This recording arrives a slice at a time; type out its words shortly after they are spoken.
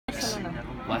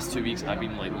last 2 weeks I've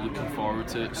been like looking forward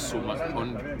to it so much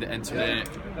on the internet,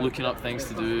 looking up things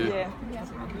to do. Yeah.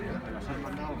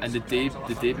 And the day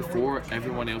before,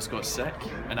 everyone else got sick,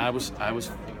 and I was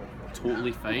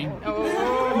totally fine. Oh.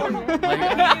 Like,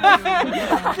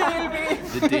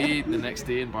 the next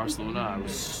day in Barcelona, I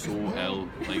was so ill,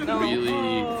 like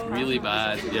really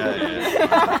bad.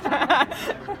 Yeah.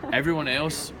 Everyone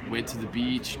else went to the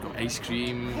beach, got ice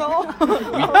cream. No.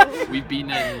 We've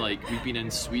been in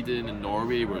Sweden and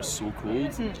Norway where it's so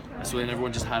cold, so then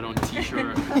everyone just had on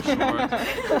t-shirt and shorts.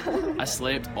 I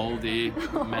slept all day,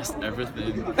 missed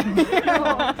everything.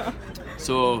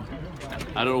 So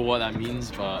I don't know what that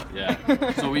means, but yeah.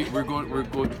 So we're going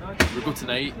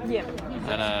tonight. Yeah.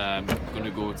 And I'm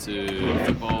gonna go to a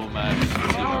football match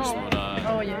to Barcelona.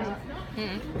 Oh yeah.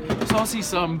 So I'll see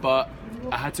some, but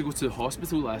I had to go to the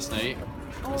hospital last night.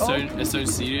 It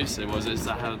sounds serious. It was.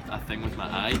 I had a thing with my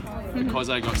eye because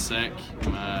I got sick.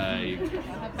 My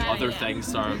other things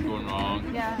started going wrong.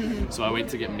 So I went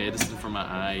to get medicine for my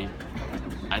eye.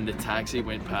 And the taxi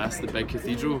went past the big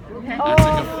cathedral.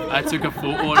 I took a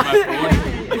photo on my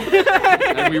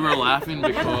phone, and we were laughing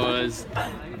because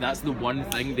that's the one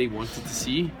thing they wanted to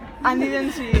see. And they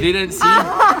didn't see it. They didn't see it.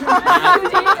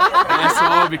 And I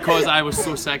saw it because I was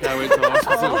so sick I went to the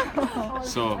hospital.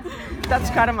 So that's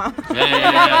karma.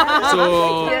 Yeah.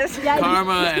 So Yes.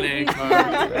 karma and then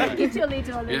karma. It's your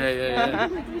later. Yeah.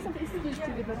 I do some excuse to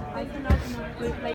it, but I cannot,